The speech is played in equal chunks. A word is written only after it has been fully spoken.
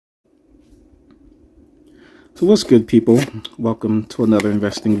So what's good, people? Welcome to another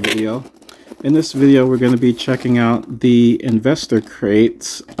investing video. In this video we're going to be checking out the Investor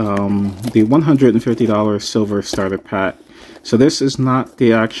Crate, the $150 silver starter pack. So this is not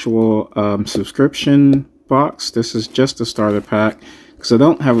the actual subscription box. This is just a starter pack because I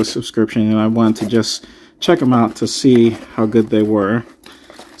don't have a subscription and I wanted to just check them out to see how good they were.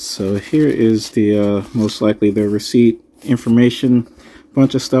 So here is the most likely the receipt information,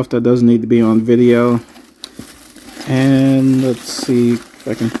 bunch of stuff that doesn't need to be on video. And let's see if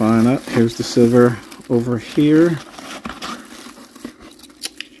I can find that. Here's the silver over here.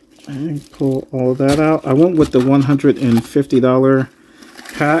 And pull all that out. I went with the $150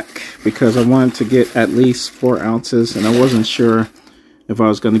 pack because I wanted to get at least 4 ounces, and I wasn't sure if I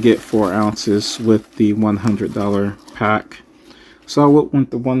was going to get 4 ounces with the $100 pack. So I went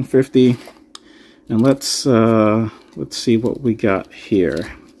with the $150, and let's see what we got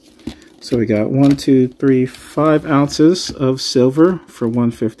here. So we got 5 ounces of silver for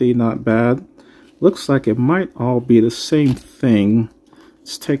 $150, not bad. Looks like it might all be the same thing.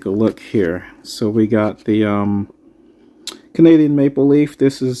 Let's take a look here. So we got the Canadian Maple Leaf.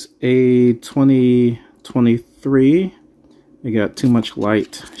 This is a 2023. We got too much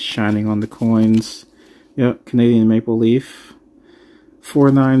light shining on the coins. Yep, Canadian Maple Leaf.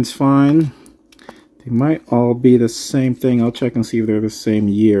 4.9's fine. They might all be the same thing. I'll check and see if they're the same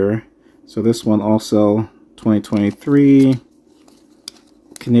year. So this one also 2023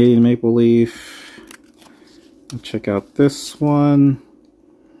 Canadian Maple Leaf. Let's check out this one.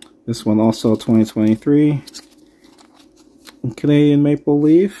 This one also 2023 Canadian Maple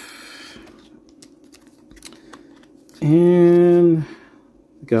Leaf. And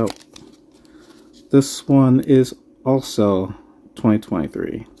go. This one is also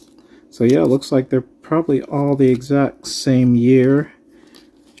 2023. So yeah, it looks like they're probably all the exact same year.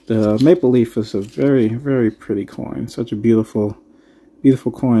 The Maple Leaf is a very, very pretty coin. Such a beautiful, beautiful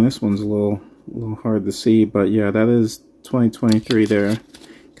coin. This one's a little hard to see, but yeah, that is 2023 there,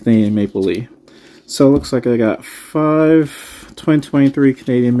 Canadian Maple Leaf. So it looks like I got 5 2023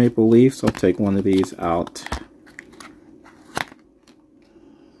 Canadian Maple Leafs. I'll take one of these out.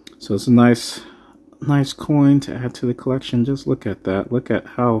 So it's a nice coin to add to the collection. Just look at that. Look at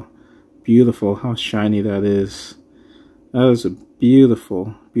how beautiful, how shiny that is. That is a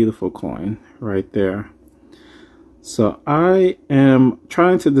beautiful, beautiful coin right there. So I am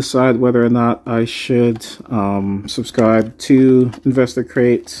trying to decide whether or not I should subscribe to Investor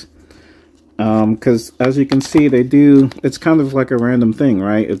Crate, because as you can see, they do, it's kind of like a random thing,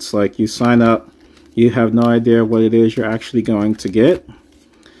 right? It's like you sign up, you have no idea what it is you're actually going to get.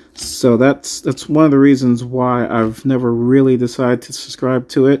 So that's one of the reasons why I've never really decided to subscribe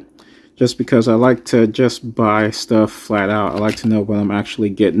to it. Just because I like to just buy stuff flat out. I like to know what I'm actually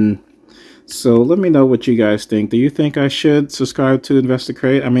getting. So let me know what you guys think. Do you think I should subscribe to Investor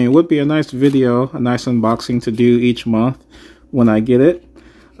Crate? I mean, it would be a nice video, a nice unboxing to do each month when I get it.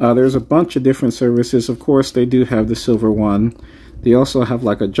 There's a bunch of different services. Of course, they do have the silver one. They also have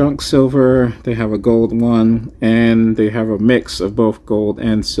like a junk silver. They have a gold one. And they have a mix of both gold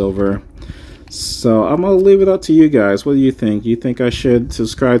and silver. So I'm going to leave it up to you guys. What do you think? You think I should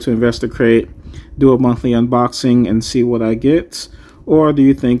subscribe to Investor Crate, do a monthly unboxing and see what I get? Or do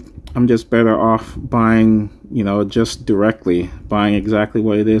you think I'm just better off buying, you know, just directly, buying exactly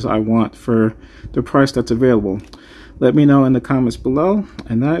what it is I want for the price that's available? Let me know in the comments below.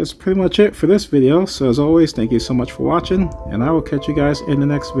 And that is pretty much it for this video. So as always, thank you so much for watching, and I will catch you guys in the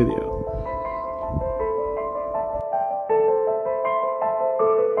next video.